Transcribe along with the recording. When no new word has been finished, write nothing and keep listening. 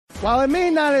While it may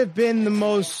not have been the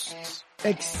most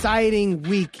exciting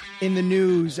week in the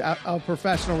news of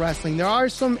professional wrestling, there are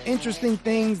some interesting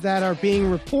things that are being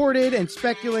reported and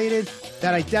speculated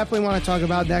that I definitely want to talk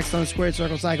about next on Squared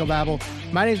Circle Psychobabble.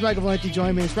 My name is Michael Valenti.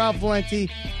 Join me. It's Ralph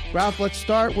Valenti. Ralph, let's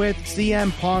start with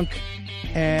CM Punk.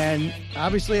 And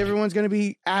obviously everyone's going to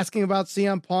be asking about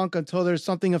CM Punk until there's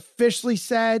something officially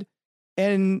said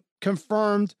and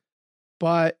confirmed.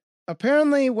 But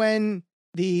apparently when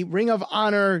the Ring of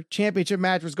Honor championship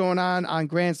match was going on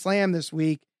Grand Slam this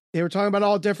week, they were talking about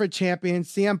all different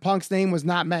champions. CM Punk's name was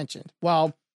not mentioned.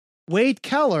 Well, Wade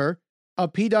Keller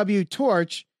of PW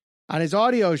Torch on his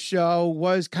audio show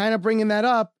was kind of bringing that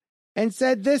up and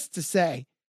said this to say,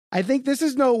 I think this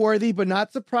is noteworthy, but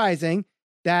not surprising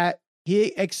that he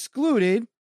excluded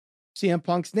CM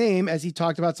Punk's name as he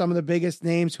talked about some of the biggest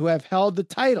names who have held the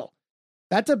title.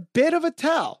 That's a bit of a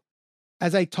tell.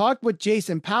 As I talked with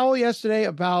Jason Powell yesterday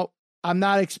about, I'm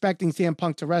not expecting CM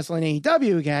Punk to wrestle in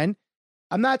AEW again.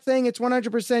 I'm not saying it's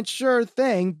 100% sure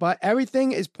thing, but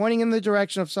everything is pointing in the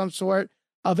direction of some sort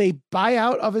of a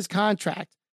buyout of his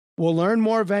contract. We'll learn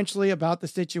more eventually about the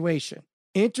situation.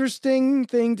 Interesting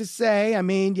thing to say. I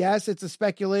mean, yes, it's a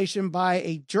speculation by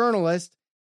a journalist,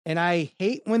 and I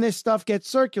hate when this stuff gets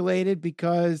circulated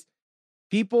because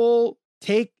people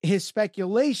take his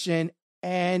speculation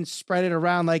and spread it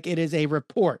around like it is a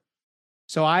report.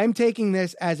 So I'm taking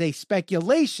this as a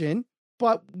speculation,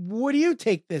 but what do you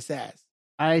take this as?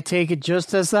 I take it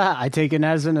just as that. I take it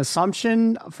as an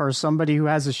assumption for somebody who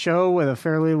has a show with a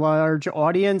fairly large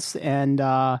audience and,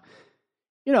 a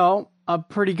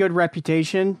pretty good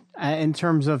reputation in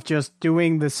terms of just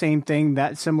doing the same thing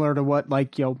that similar to what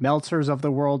Meltzers of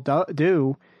the world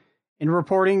do in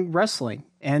reporting wrestling.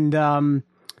 And,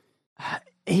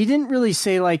 he didn't really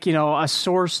say a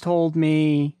source told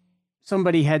me,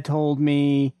 somebody had told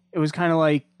me. It was kind of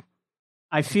like,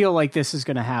 I feel like this is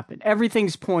going to happen.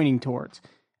 Everything's pointing towards.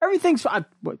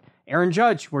 Aaron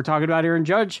Judge. We're talking about Aaron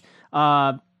Judge.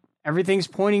 Everything's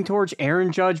pointing towards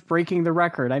Aaron Judge breaking the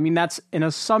record. I mean, that's an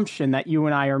assumption that you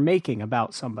and I are making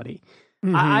about somebody.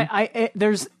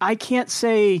 Mm-hmm. I can't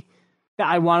say that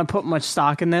I want to put much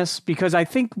stock in this because I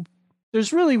think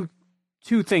there's really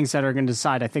two things that are going to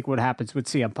decide, I think, what happens with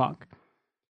CM Punk.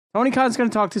 Tony Khan's going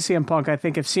to talk to CM Punk. I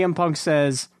think if CM Punk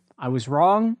says, I was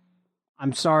wrong,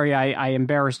 I'm sorry, I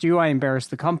embarrassed you, I embarrassed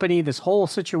the company, this whole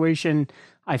situation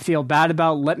I feel bad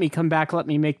about, let me come back, let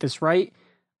me make this right,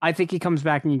 I think he comes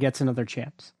back and he gets another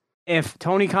chance. If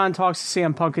Tony Khan talks to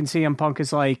CM Punk and CM Punk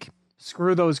is like,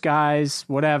 screw those guys,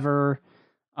 whatever,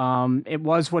 it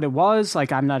was what it was.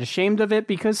 I'm not ashamed of it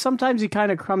because sometimes he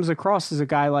kind of comes across as a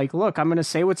guy like, look, I'm going to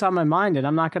say what's on my mind and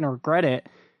I'm not going to regret it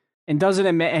and doesn't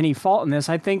admit any fault in this.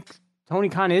 I think Tony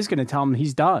Khan is going to tell him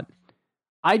he's done.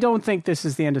 I don't think this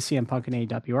is the end of CM Punk in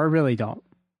AEW. I really don't.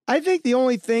 I think the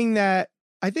only thing that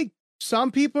I think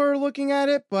some people are looking at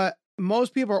it, but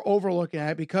most people are overlooking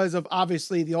at it because of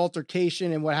obviously the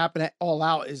altercation and what happened at All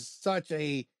Out is such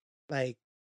a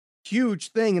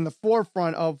huge thing in the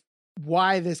forefront of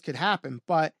why this could happen.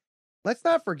 But let's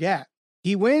not forget,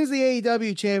 he wins the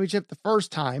AEW championship the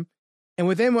first time, and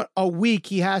within a week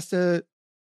he has to,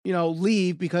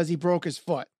 leave because he broke his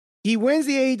foot. He wins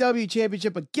the AEW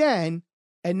championship again,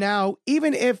 and now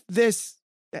even if this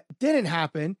didn't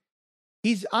happen,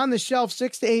 he's on the shelf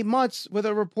 6 to 8 months with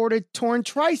a reported torn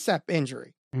tricep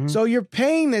injury. Mm-hmm. So you're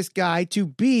paying this guy to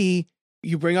be,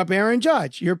 you bring up Aaron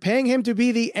Judge, you're paying him to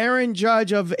be the Aaron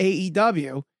Judge of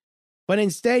AEW, but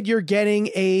instead you're getting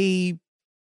Aaron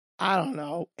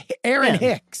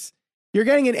Hicks. You're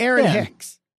getting an Aaron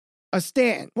Hicks, a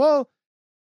Stan. Well,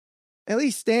 at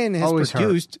least Stan has always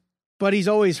produced, but he's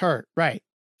always hurt. Right.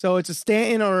 So it's a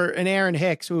Stanton or an Aaron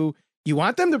Hicks who you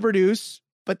want them to produce,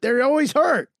 but they're always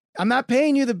hurt. I'm not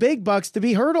paying you the big bucks to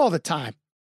be hurt all the time.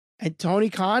 And Tony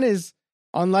Khan is,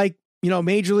 unlike,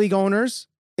 major league owners,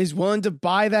 is willing to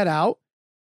buy that out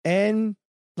and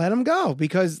let him go.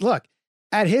 Because look,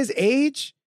 at his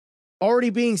age, already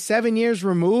being 7 years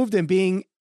removed and being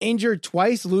injured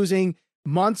twice, losing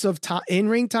months of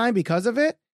in-ring time because of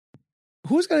it,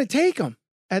 who's going to take him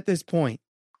at this point?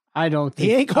 I don't think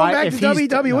he ain't going back to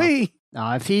WWE.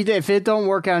 No, if it don't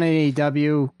work out in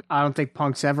AEW, I don't think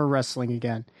Punk's ever wrestling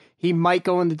again. He might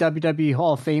go in the WWE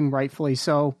Hall of Fame, rightfully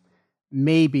so.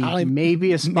 Maybe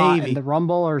a spot in the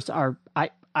Rumble or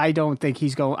I don't think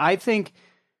he's going. I think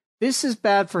this is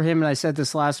bad for him, and I said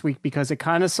this last week because it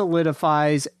kind of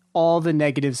solidifies all the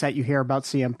negatives that you hear about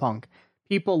CM Punk.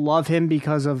 People love him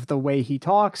because of the way he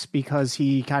talks, because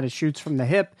he kind of shoots from the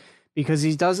hip, because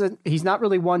he's not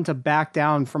really one to back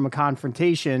down from a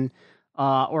confrontation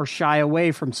or shy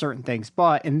away from certain things.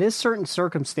 But in this certain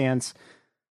circumstance,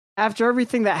 after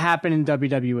everything that happened in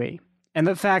WWE and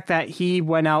the fact that he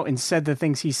went out and said the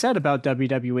things he said about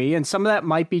WWE, and some of that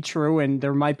might be true and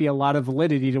there might be a lot of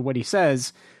validity to what he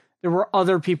says, there were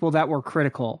other people that were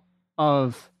critical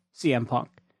of CM Punk.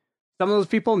 Some of those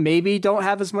people maybe don't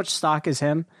have as much stock as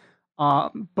him,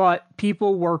 but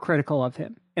people were critical of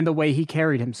him and the way he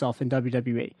carried himself in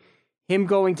WWE. Him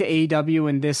going to AEW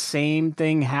and this same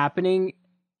thing happening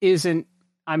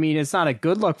it's not a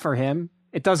good look for him.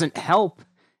 It doesn't help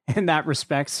in that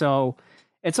respect. So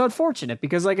it's unfortunate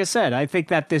because, like I said, I think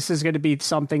that this is going to be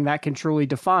something that can truly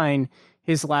define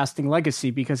his lasting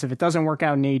legacy, because if it doesn't work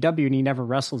out in AEW and he never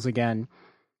wrestles again,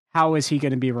 how is he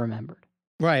going to be remembered?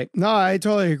 Right. No, I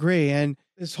totally agree. And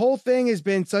this whole thing has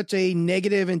been such a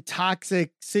negative and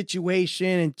toxic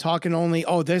situation, and talking only,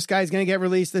 oh, this guy's going to get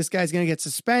released, this guy's going to get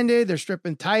suspended, they're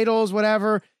stripping titles,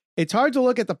 whatever. It's hard to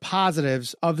look at the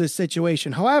positives of this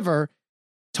situation. However,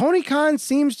 Tony Khan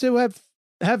seems to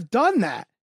have done that.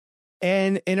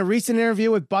 And in a recent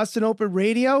interview with Bustin' Open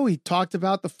Radio, he talked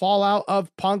about the fallout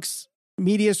of Punk's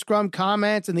media scrum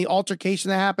comments and the altercation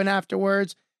that happened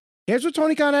afterwards. Here's what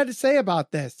Tony Khan had to say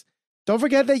about this. Don't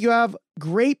forget that you have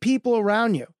great people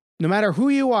around you. No matter who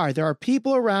you are, there are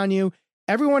people around you.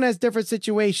 Everyone has different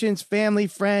situations, family,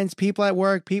 friends, people at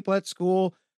work, people at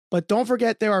school. But don't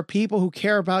forget there are people who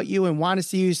care about you and want to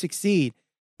see you succeed.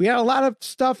 We had a lot of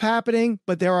stuff happening,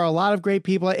 but there are a lot of great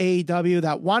people at AEW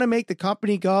that want to make the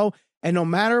company go. And no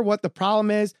matter what the problem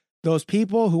is, those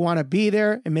people who want to be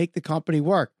there and make the company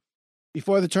work.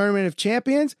 Before the Tournament of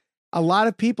Champions, a lot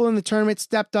of people in the tournament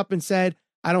stepped up and said,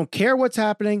 I don't care what's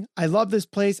happening. I love this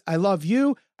place. I love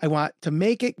you. I want to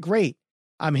make it great.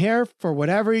 I'm here for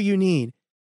whatever you need.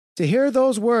 To hear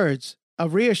those words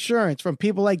of reassurance from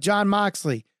people like Jon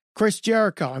Moxley, Chris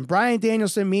Jericho, and Bryan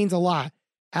Danielson means a lot.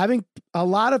 Having a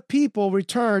lot of people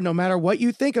return, no matter what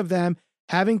you think of them,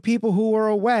 having people who were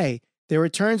away, their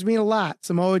returns mean a lot.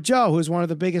 Samoa Joe, who's one of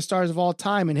the biggest stars of all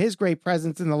time, and his great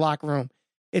presence in the locker room.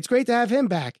 It's great to have him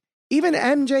back. Even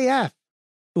MJF,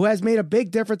 who has made a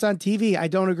big difference on TV. I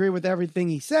don't agree with everything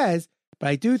he says, but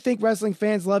I do think wrestling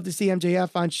fans love to see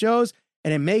MJF on shows,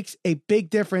 and it makes a big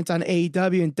difference on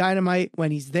AEW and Dynamite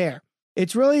when he's there.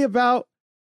 It's really about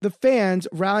the fans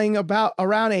rallying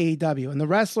around AEW and the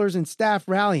wrestlers and staff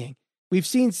rallying. We've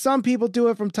seen some people do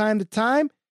it from time to time,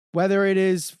 whether it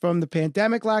is from the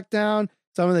pandemic lockdown,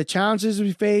 some of the challenges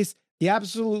we face, the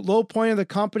absolute low point of the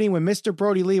company when Mr.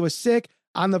 Brody Lee was sick,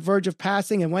 on the verge of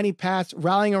passing, and when he passed,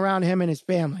 rallying around him and his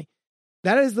family.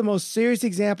 That is the most serious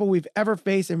example we've ever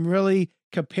faced, and really,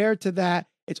 compared to that,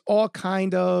 it's all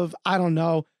kind of, I don't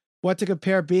know what to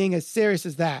compare being as serious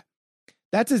as that.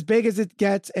 That's as big as it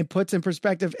gets and puts in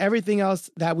perspective everything else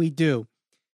that we do.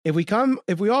 If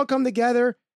we all come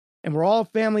together and we're all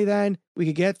family, then we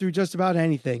could get through just about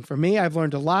anything. For me, I've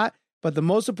learned a lot, but the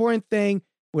most important thing,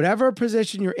 whatever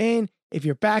position you're in, if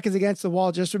your back is against the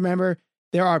wall, just remember,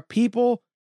 there are people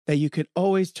that you could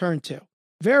always turn to.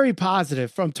 Very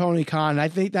positive from Tony Khan. I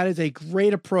think that is a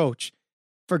great approach.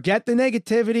 Forget the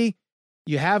negativity.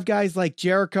 You have guys like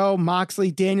Jericho,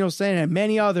 Moxley, Danielson, and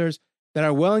many others that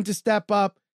are willing to step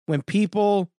up when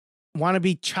people want to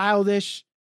be childish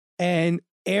and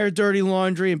air dirty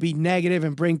laundry and be negative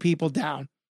and bring people down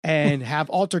and have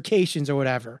altercations or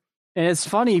whatever. And it's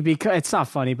funny because it's not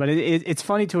funny, but it's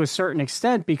funny to a certain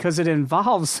extent because it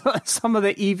involves some of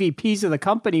the EVPs of the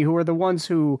company who are the ones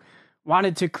who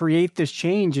wanted to create this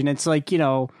change. And it's like,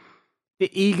 the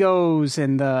egos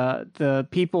and the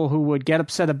people who would get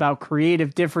upset about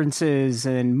creative differences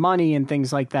and money and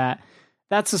things like that.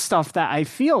 That's the stuff that I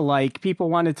feel like people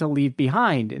wanted to leave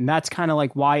behind. And that's kind of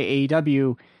like why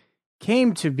AEW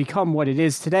came to become what it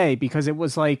is today, because it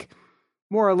was like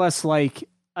more or less like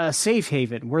a safe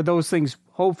haven where those things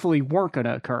hopefully weren't going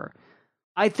to occur.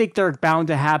 I think they're bound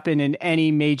to happen in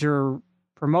any major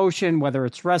promotion, whether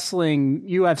it's wrestling,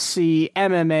 UFC,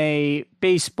 MMA,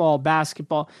 baseball,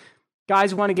 basketball.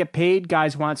 Guys want to get paid.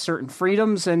 Guys want certain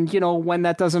freedoms. And, when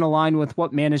that doesn't align with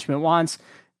what management wants,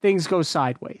 things go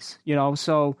sideways,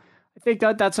 So I think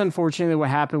that's unfortunately what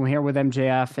happened here with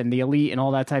MJF and the Elite and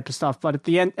all that type of stuff. But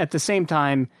at the same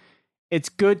time, it's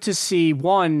good to see,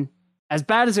 one, as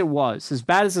bad as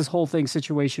this whole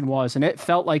situation was, and it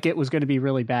felt like it was going to be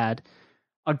really bad,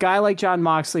 a guy like Jon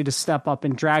Moxley to step up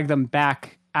and drag them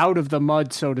back out of the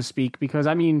mud, so to speak, because,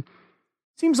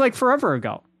 seems like forever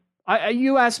ago.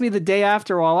 You asked me the day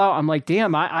after All Out, I'm like,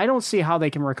 damn, I don't see how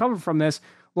they can recover from this.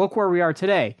 Look where we are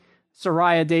today.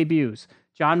 Saraya debuts.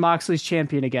 Jon Moxley's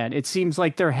champion again. It seems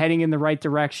like they're heading in the right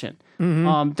direction.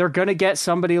 Mm-hmm. They're going to get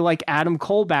somebody like Adam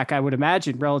Cole back, I would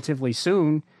imagine, relatively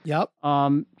soon. Yep.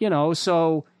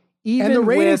 So even and the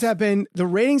ratings with, have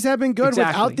been good Exactly.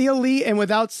 without the Elite and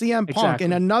without CM Punk. Exactly.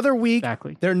 In another week,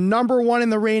 Exactly. they're number one in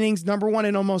the ratings, number one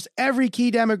in almost every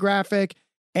key demographic,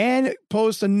 and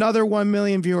post another 1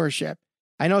 million viewership.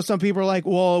 I know some people are like,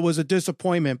 well, it was a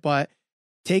disappointment, but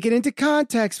take it into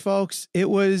context, folks. It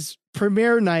was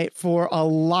premiere night for a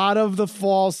lot of the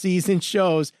fall season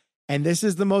shows, and this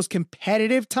is the most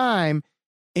competitive time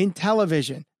in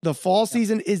television. The fall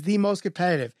season is the most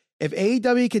competitive. If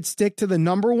AEW could stick to the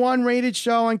number one rated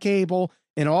show on cable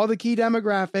in all the key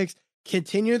demographics,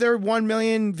 continue their 1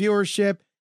 million viewership,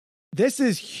 this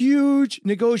is huge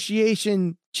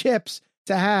negotiation chips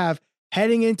to have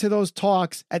heading into those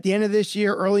talks at the end of this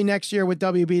year, early next year with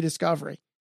WB Discovery.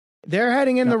 They're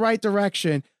heading in the right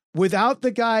direction without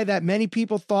the guy that many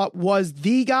people thought was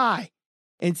the guy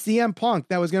in CM Punk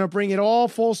that was going to bring it all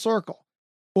full circle,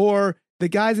 or the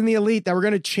guys in the Elite that were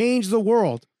going to change the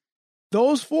world.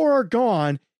 Those four are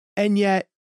gone, and yet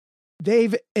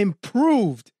they've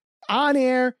improved on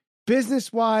air,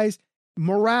 business-wise,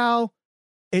 morale.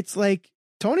 It's like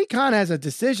Tony Khan has a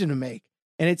decision to make.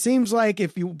 And it seems like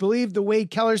if you believe the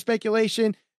Wade Keller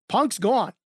speculation, Punk's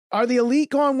gone. Are the Elite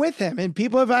going with him? And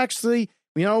people have actually,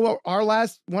 one of our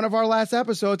last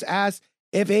episodes asked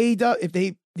if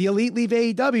the Elite leave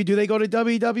AEW, do they go to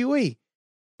WWE?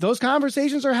 Those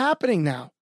conversations are happening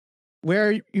now,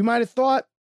 where you might have thought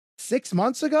 6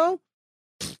 months ago,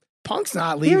 Punk's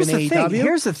not leaving AEW.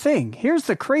 Here's the thing. Here's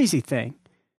the crazy thing.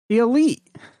 The Elite,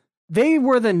 they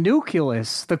were the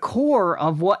nucleus, the core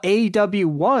of what AEW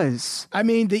was. I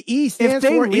mean, the E stands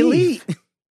for Elite.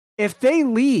 If they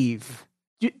leave,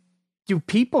 do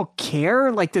people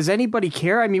care? Like, does anybody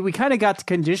care? I mean, we kind of got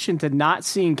conditioned to not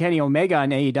seeing Kenny Omega on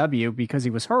AEW because he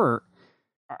was hurt.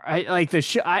 I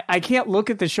can't look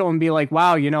at the show and be like,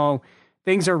 wow,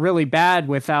 things are really bad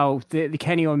without the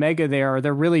Kenny Omega there. Or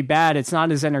they're really bad. It's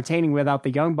not as entertaining without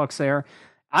the Young Bucks there.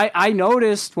 I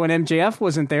noticed when MJF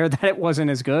wasn't there that it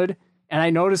wasn't as good. And I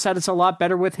noticed that it's a lot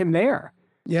better with him there.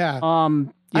 Yeah.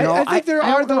 I think there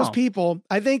are those people.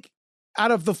 I think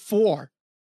out of the four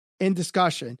in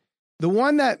discussion, the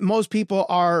one that most people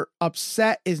are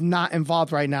upset is not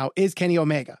involved right now is Kenny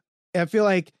Omega. I feel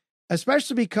like,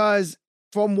 especially because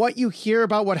from what you hear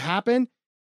about what happened,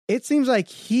 it seems like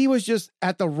he was just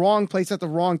at the wrong place at the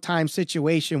wrong time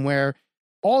situation where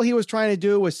all he was trying to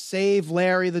do was save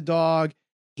Larry the dog.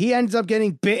 He ends up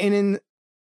getting bitten in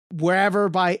wherever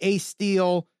by Ace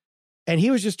Steel, and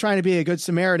he was just trying to be a good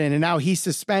Samaritan, and now he's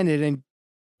suspended and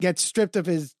gets stripped of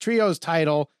his trios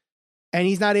title, and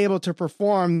he's not able to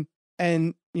perform.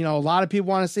 And, a lot of people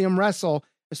want to see him wrestle,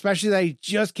 especially that he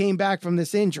just came back from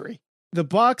this injury. The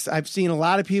Bucks, I've seen a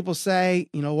lot of people say,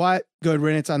 you know what, good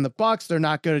riddance on the Bucks. They're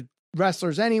not good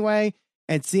wrestlers anyway.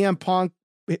 And CM Punk,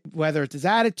 whether it's his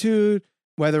attitude,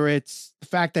 whether it's the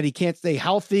fact that he can't stay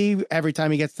healthy every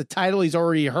time he gets the title, he's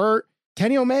already hurt.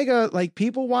 Kenny Omega,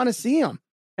 people want to see him.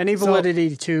 Any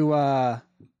validity to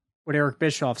what Eric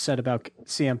Bischoff said about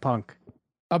CM Punk?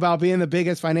 About being the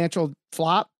biggest financial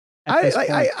flop?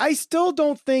 I still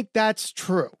don't think that's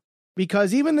true,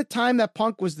 because even the time that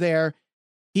Punk was there,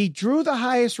 he drew the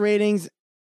highest ratings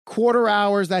quarter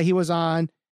hours that he was on.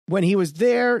 When he was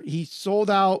there, he sold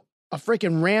out a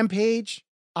freaking Rampage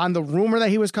on the rumor that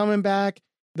he was coming back.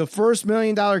 The first $1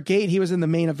 million gate he was in the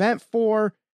main event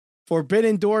for.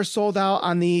 Forbidden Door sold out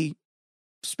on the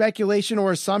speculation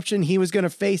or assumption he was going to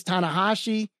face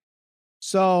Tanahashi.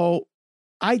 So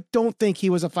I don't think he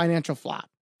was a financial flop.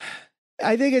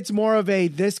 I think it's more of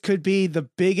this could be the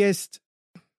biggest,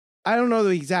 I don't know the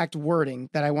exact wording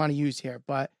that I want to use here,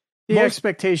 but the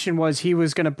expectation was he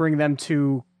was going to bring them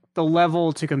to the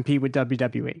level to compete with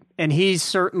WWE. And he's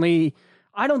certainly,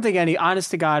 I don't think honest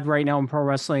to God right now in pro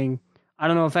wrestling, I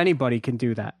don't know if anybody can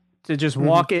do that. To just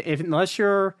walk it, unless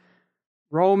you're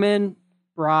Roman,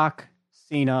 Brock,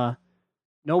 Cena,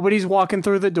 nobody's walking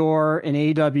through the door in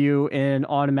AEW and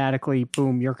automatically,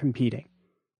 boom, you're competing.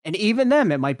 And even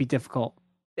them, it might be difficult.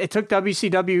 It took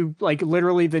WCW,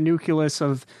 literally the nucleus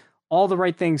of all the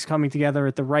right things coming together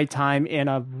at the right time in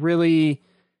a really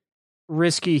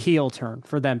risky heel turn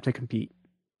for them to compete.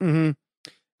 Mm-hmm.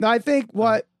 Now, I think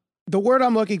what the word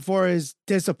I'm looking for is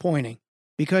disappointing,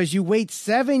 because you wait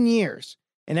 7 years,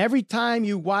 and every time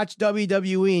you watch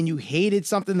WWE and you hated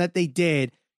something that they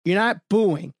did, you're not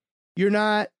booing. You're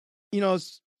not,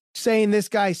 saying this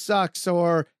guy sucks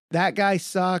or that guy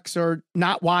sucks or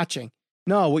not watching.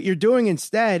 No, what you're doing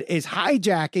instead is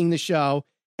hijacking the show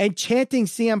and chanting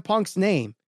CM Punk's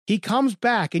name. He comes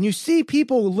back and you see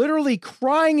people literally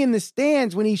crying in the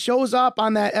stands when he shows up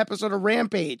on that episode of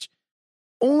Rampage,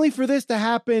 only for this to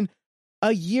happen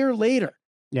a year later.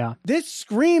 Yeah. This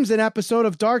screams an episode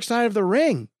of Dark Side of the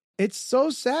Ring. It's so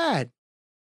sad,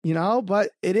 but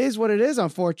it is what it is,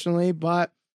 unfortunately.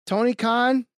 But Tony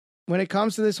Khan, when it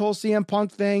comes to this whole CM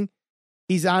Punk thing,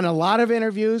 he's on a lot of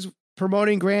interviews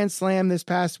promoting Grand Slam this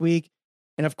past week.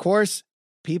 And of course,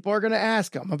 people are going to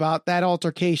ask him about that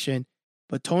altercation,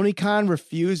 but Tony Khan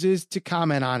refuses to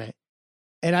comment on it.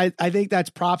 And I think that's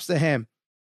props to him.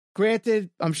 Granted,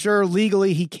 I'm sure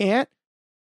legally he can't,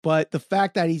 but the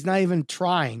fact that he's not even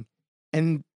trying,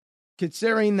 and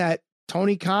considering that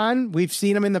Tony Khan, we've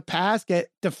seen him in the past get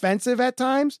defensive at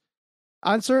times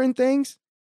on certain things,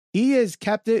 he has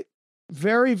kept it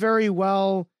very, very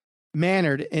well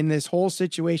mannered in this whole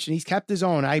situation. He's kept his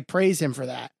own. I praise him for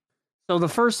that. So the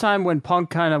first time when Punk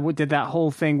kind of did that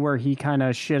whole thing where he kind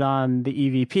of shit on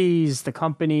the EVPs, the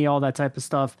company, all that type of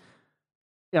stuff,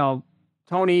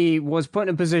 Tony was put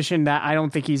in a position that I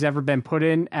don't think he's ever been put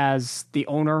in as the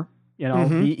owner.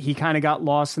 He kind of got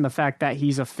lost in the fact that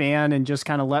he's a fan and just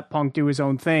kind of let Punk do his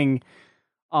own thing.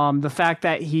 The fact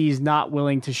that he's not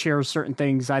willing to share certain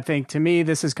things, I think to me,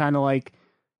 this is kind of like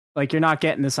you're not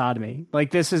getting this out of me.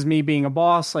 Like, this is me being a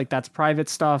boss. Like, that's private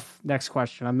stuff. Next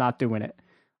question. I'm not doing it.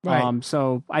 Right.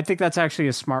 So I think that's actually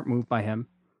a smart move by him.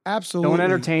 Absolutely. Don't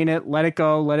entertain it. Let it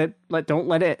go.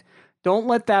 Don't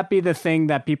let that be the thing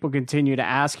that people continue to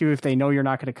ask you. If they know you're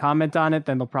not going to comment on it,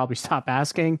 then they'll probably stop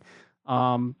asking.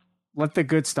 Let the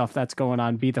good stuff that's going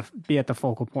on be at the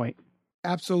focal point.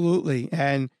 Absolutely.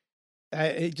 And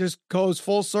it just goes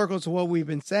full circle to what we've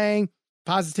been saying.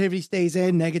 Positivity stays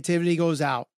in, negativity goes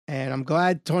out. And I'm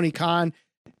glad Tony Khan,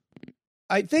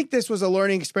 I think this was a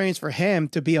learning experience for him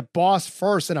to be a boss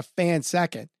first and a fan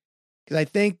second. Because I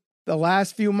think the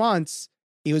last few months,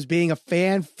 he was being a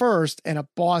fan first and a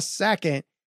boss second.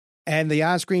 And the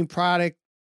on-screen product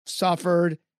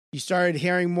suffered. You started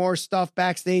hearing more stuff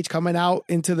backstage coming out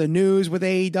into the news with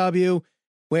AEW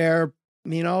where,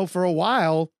 for a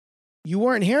while, you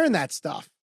weren't hearing that stuff.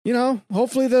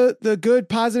 Hopefully the good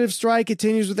positive stride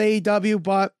continues with AEW,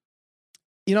 but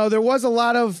there was a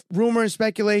lot of rumor and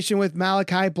speculation with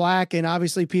Malachi Black, and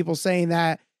obviously people saying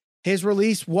that his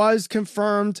release was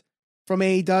confirmed from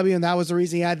AEW, and that was the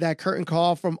reason he had that curtain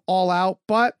call from All Out.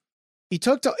 But he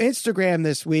took to Instagram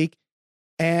this week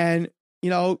and,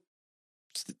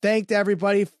 thanked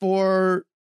everybody for,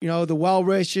 the well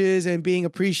wishes and being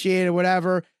appreciated or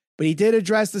whatever. But he did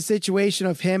address the situation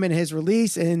of him and his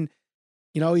release, and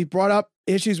he brought up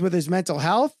issues with his mental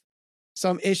health,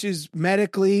 some issues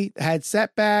medically, had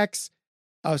setbacks,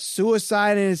 a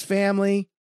suicide in his family,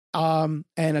 and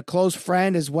a close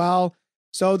friend as well.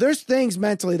 So there's things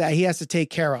mentally that he has to take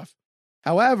care of.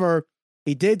 However,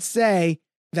 he did say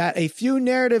that a few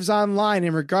narratives online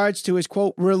in regards to his,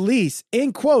 quote, release,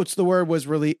 in quotes, the word was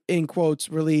in quotes,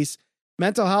 release,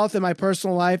 mental health in my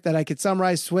personal life that I could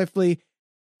summarize swiftly,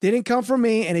 didn't come from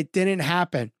me and it didn't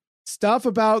happen. Stuff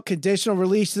about conditional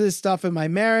releases, stuff in my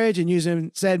marriage, and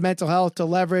using said mental health to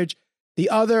leverage the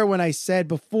other when I said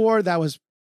before that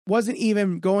wasn't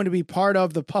even going to be part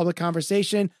of the public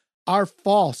conversation are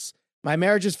false. My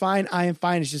marriage is fine. I am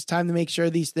fine. It's just time to make sure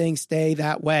these things stay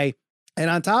that way. And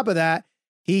on top of that,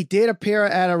 he did appear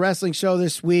at a wrestling show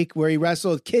this week where he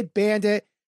wrestled Kid Bandit,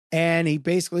 and he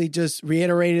basically just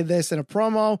reiterated this in a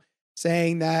promo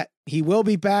saying that he will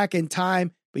be back in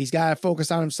time, but he's got to focus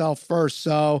on himself first.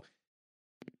 So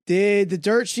did the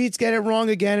dirt sheets get it wrong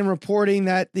again in reporting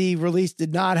that the release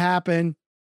did not happen?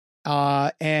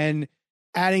 And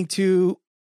adding to,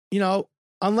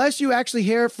 unless you actually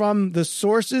hear from the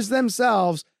sources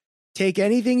themselves, take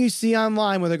anything you see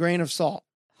online with a grain of salt.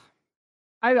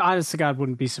 I honest to God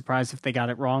wouldn't be surprised if they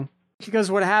got it wrong. Because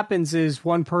what happens is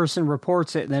one person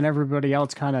reports it and then everybody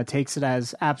else kind of takes it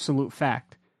as absolute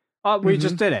fact. We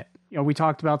just did it. We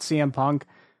talked about CM Punk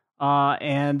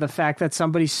and the fact that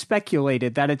somebody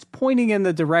speculated that it's pointing in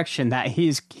the direction that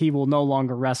he will no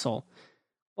longer wrestle.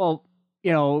 Well,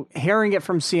 hearing it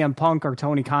from CM Punk or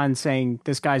Tony Khan saying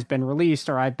this guy's been released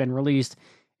or I've been released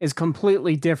is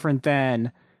completely different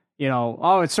than,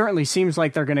 it certainly seems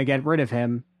like they're going to get rid of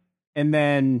him. And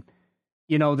then,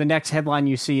 the next headline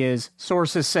you see is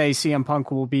sources say CM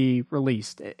Punk will be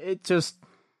released. It just,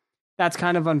 that's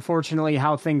kind of unfortunately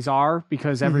how things are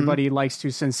because everybody likes to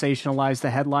sensationalize the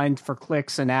headline for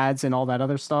clicks and ads and all that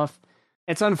other stuff.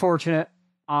 It's unfortunate.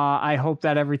 I hope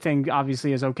that everything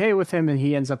obviously is okay with him and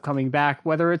he ends up coming back,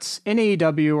 whether it's in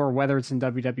AEW or whether it's in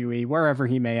WWE, wherever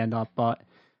he may end up. But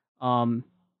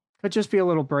could just be a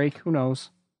little break. Who knows?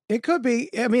 It could be.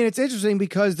 I mean, it's interesting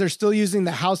because they're still using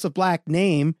the House of Black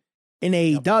name in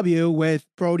AEW with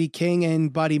Brody King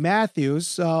and Buddy Matthews.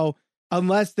 So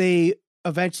unless they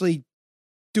eventually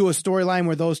do a storyline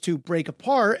where those two break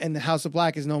apart and the House of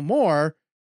Black is no more,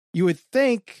 you would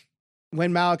think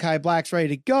when Malachi Black's ready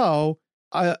to go,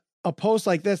 a post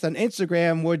like this on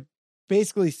Instagram would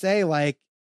basically say, like,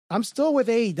 I'm still with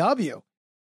AEW.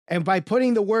 And by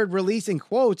putting the word release in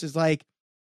quotes is like,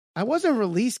 I wasn't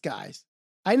released, guys.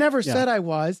 I never said I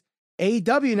was.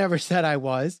 AEW never said I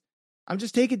was. I'm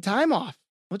just taking time off.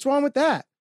 What's wrong with that?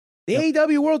 The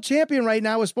AEW World Champion right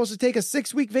now is supposed to take a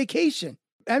 6-week vacation.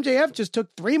 MJF just took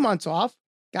 3 months off.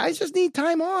 Guys just need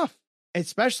time off.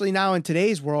 Especially now in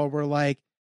today's world where like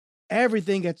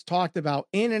everything gets talked about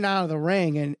in and out of the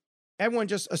ring and everyone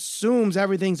just assumes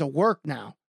everything's a work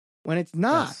now when it's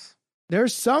not. Yes.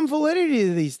 There's some validity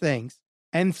to these things.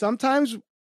 And sometimes,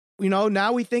 you know,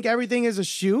 now we think everything is a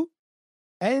shoot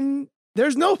and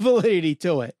there's no validity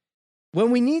to it.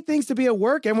 When we need things to be a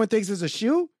work, everyone thinks it's a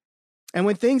shoot. And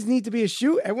when things need to be a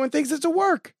shoot, everyone thinks it's a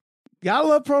work. Gotta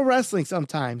love pro wrestling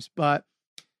sometimes. But,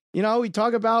 you know, we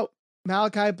talk about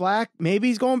Malachi Black. Maybe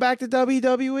he's going back to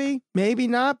WWE. Maybe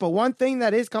not. But one thing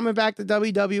that is coming back to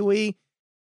WWE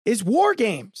is War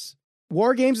Games.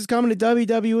 War Games is coming to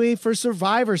WWE for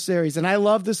Survivor Series. And I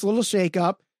love this little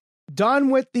shakeup. Done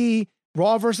with the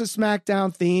Raw versus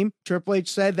SmackDown theme. Triple H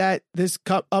said that this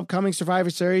upcoming Survivor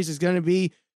Series is going to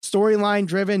be storyline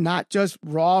driven, not just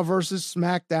Raw versus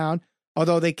SmackDown.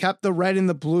 Although they kept the red and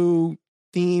the blue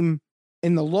theme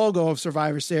in the logo of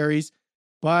Survivor Series.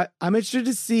 But I'm interested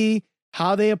to see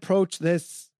how they approach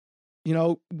this, you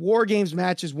know, War Games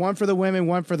matches, one for the women,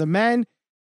 one for the men.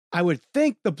 I would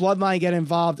think the Bloodline get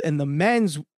involved in the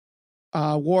men's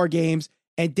War Games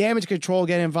and Damage Control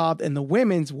get involved in the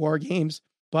women's War Games.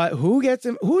 But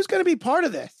who's going to be part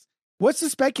of this? What's the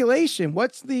speculation?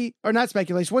 What's the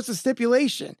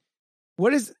stipulation?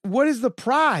 What is the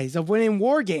prize of winning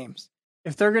War Games?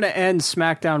 If they're going to end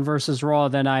SmackDown versus Raw,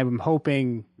 then I'm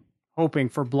hoping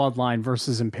for Bloodline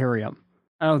versus Imperium.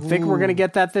 I don't think we're going to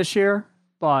get that this year,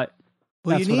 but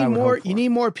you need more. You need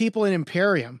more people in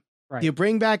Imperium. Right. You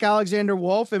bring back Alexander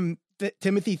Wolf and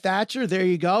Timothy Thatcher. There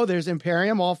you go. There's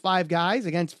Imperium, all 5 guys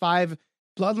against 5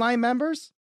 Bloodline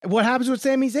members. What happens with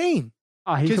Sami Zayn?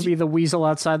 He could be the weasel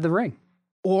outside the ring.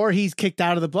 Or he's kicked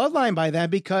out of the Bloodline by then,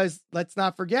 because let's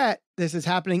not forget, this is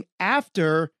happening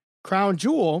after Crown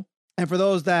Jewel. And for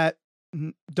those that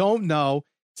don't know,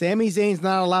 Sami Zayn's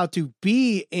not allowed to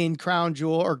be in Crown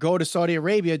Jewel or go to Saudi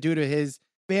Arabia due to his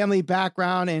family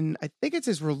background. And I think it's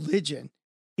his religion.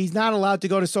 He's not allowed to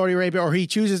go to Saudi Arabia, or he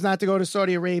chooses not to go to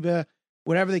Saudi Arabia,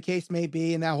 whatever the case may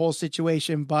be in that whole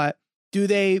situation. But do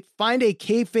they find a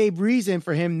kayfabe reason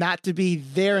for him not to be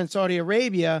there in Saudi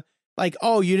Arabia? Like,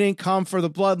 oh, you didn't come for the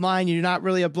Bloodline. You're not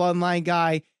really a Bloodline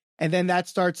guy. And then that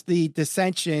starts the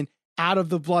dissension out of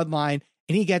the Bloodline,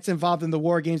 and he gets involved in the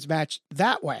War Games match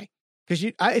that way.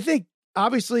 Because I think,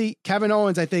 obviously, Kevin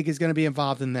Owens, I think, is going to be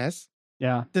involved in this.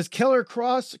 Yeah. Does Karrion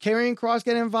Kross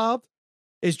get involved?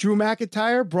 Is Drew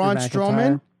McIntyre, Braun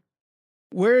Strowman?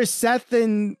 Where is Seth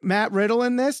and Matt Riddle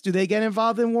in this? Do they get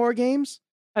involved in War Games?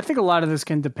 I think a lot of this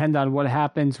can depend on what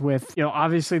happens with, you know,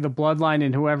 obviously the Bloodline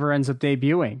and whoever ends up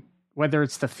debuting. Whether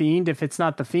it's The Fiend, if it's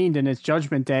not The Fiend and it's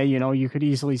Judgment Day, you know, you could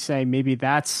easily say maybe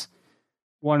that's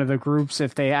one of the groups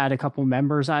if they add a couple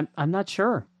members. I'm not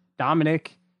sure.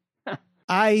 Dominic.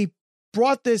 I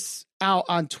brought this out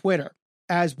on Twitter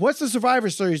as, what's the Survivor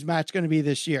Series match going to be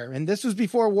this year? And this was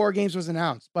before War Games was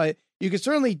announced, but you could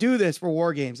certainly do this for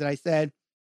War Games. And I said,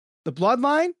 the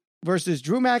Bloodline versus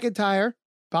Drew McIntyre,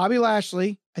 Bobby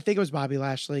Lashley, I think it was Bobby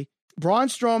Lashley, Braun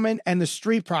Strowman, and the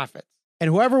Street Profits. And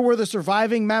whoever were the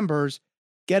surviving members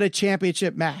get a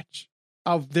championship match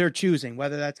of their choosing,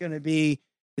 whether that's going to be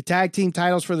the tag team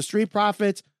titles for the Street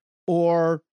Profits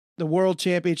or the World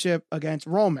Championship against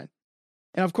Roman.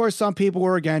 And of course, some people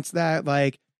were against that.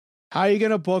 Like, how are you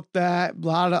going to book that?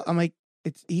 Blah, blah. I'm like,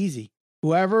 it's easy.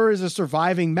 Whoever is a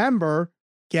surviving member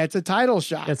gets a title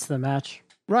shot. Gets the match.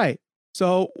 Right.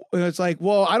 So it's like,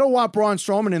 well, I don't want Braun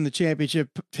Strowman in the championship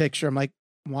picture. I'm like,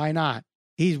 why not?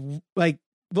 He's like,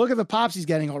 look at the pops he's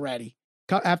getting already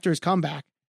after his comeback.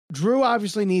 Drew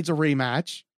obviously needs a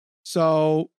rematch.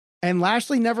 So, and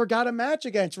Lashley never got a match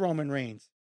against Roman Reigns.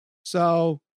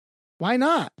 So why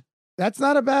not? That's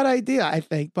not a bad idea, I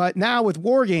think. But now with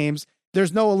War Games,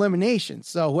 there's no elimination.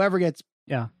 So whoever gets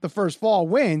the first fall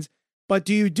wins. But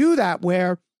do you do that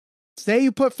where, say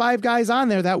you put 5 guys on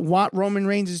there that want Roman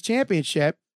Reigns'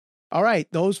 championship? All right,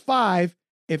 those 5,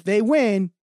 if they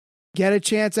win, get a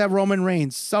chance at Roman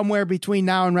Reigns somewhere between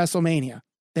now and WrestleMania.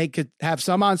 They could have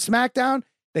some on SmackDown.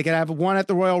 They could have one at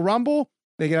the Royal Rumble.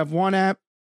 They could have one at,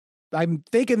 I'm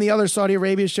thinking the other Saudi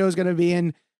Arabia show is going to be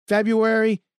in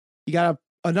February. You got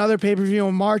another pay-per-view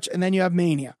in March, and then you have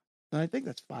Mania. I think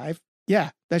that's 5.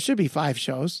 Yeah, that should be 5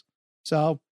 shows.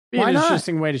 So why not?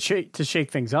 Interesting way to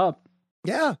shake things up.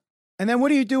 Yeah. And then what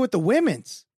do you do with the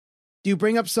women's? Do you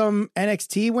bring up some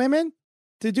NXT women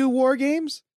to do War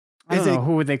Games? I don't know.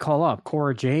 Who would they call up?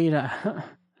 Cora Jade at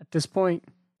this point?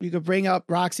 You could bring up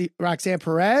Roxanne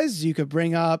Perez. You could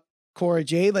bring up Cora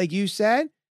Jade, like you said.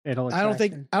 I don't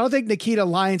think Nikita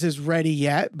Lyons is ready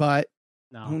yet, but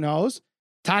who knows?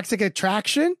 Toxic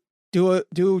Attraction.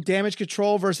 Do Damage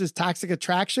Control versus Toxic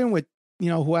Attraction with,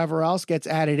 whoever else gets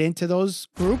added into those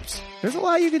groups. There's a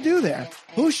lot you could do there.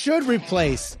 Who should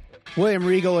replace William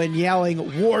Regal in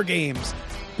yelling War Games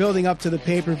building up to the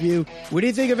pay-per-view? What do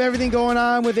you think of everything going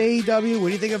on with AEW? What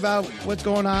do you think about what's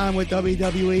going on with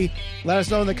WWE? Let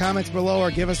us know in the comments below or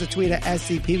give us a tweet at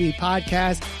SCPB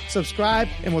Podcast. Subscribe,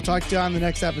 and we'll talk to you on the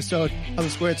next episode of the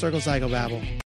Squared Circle Psychobabble.